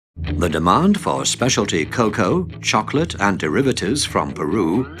The demand for specialty cocoa, chocolate and derivatives from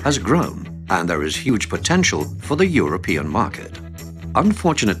Peru has grown, and there is huge potential for the European market.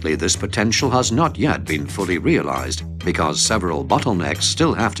 Unfortunately, this potential has not yet been fully realized because several bottlenecks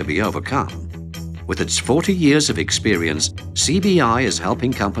still have to be overcome. With its 40 years of experience, CBI is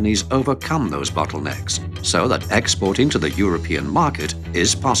helping companies overcome those bottlenecks so that exporting to the European market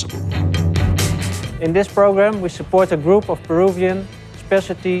is possible. In this program, we support a group of Peruvian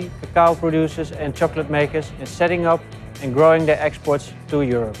specialty cacao producers and chocolate makers in setting up and growing their exports to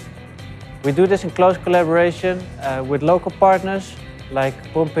Europe. We do this in close collaboration with local partners like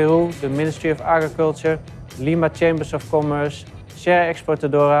Peru, the Ministry of Agriculture, Lima Chambers of Commerce, Share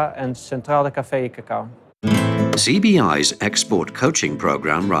Exportadora and Central de Café y Cacao. CBI's export coaching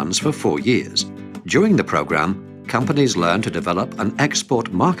program runs for 4 years. During the program, companies learn to develop an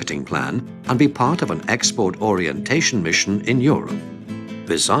export marketing plan and be part of an export orientation mission in Europe.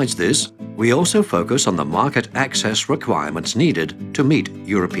 Besides this, we also focus on the market access requirements needed to meet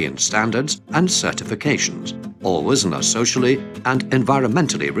European standards and certifications, always in a socially and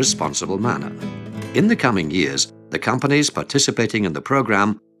environmentally responsible manner. In the coming years, the companies participating in the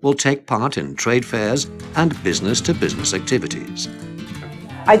program will take part in trade fairs and business-to-business activities.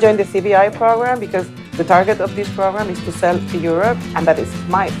 I joined the CBI program because the target of this program is to sell to Europe, and that is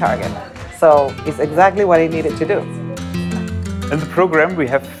my target. So it's exactly what I needed to do. In the program we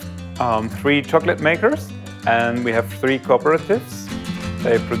have 3 chocolate makers and we have 3 cooperatives.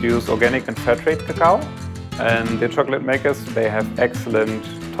 They produce organic and fair trade cacao, and the chocolate makers, they have excellent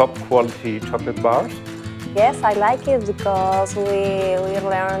top quality chocolate bars. Yes, I like it because we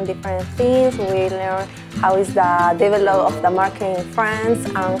learn different things. We learn how is the development of the market in France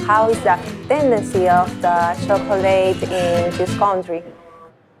and how is the tendency of the chocolate in this country.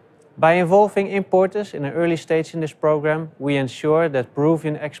 By involving importers in an early stage in this program, we ensure that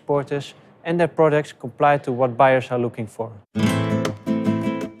Peruvian exporters and their products comply to what buyers are looking for.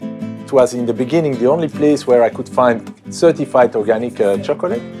 It was in the beginning the only place where I could find certified organic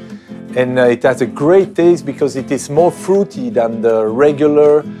chocolate. And it has a great taste because it is more fruity than the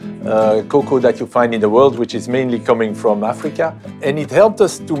regular cocoa that you find in the world, which is mainly coming from Africa. And it helped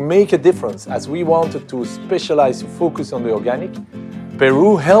us to make a difference as we wanted to specialize, to focus on the organic.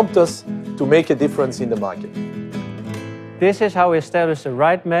 Peru helped us to make a difference in the market. This is how we establish the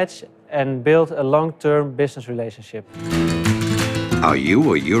right match and build a long-term business relationship. Are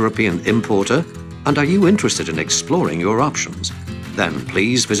you a European importer? And are you interested in exploring your options? Then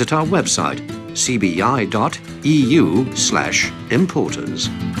please visit our website, cbi.eu/importers.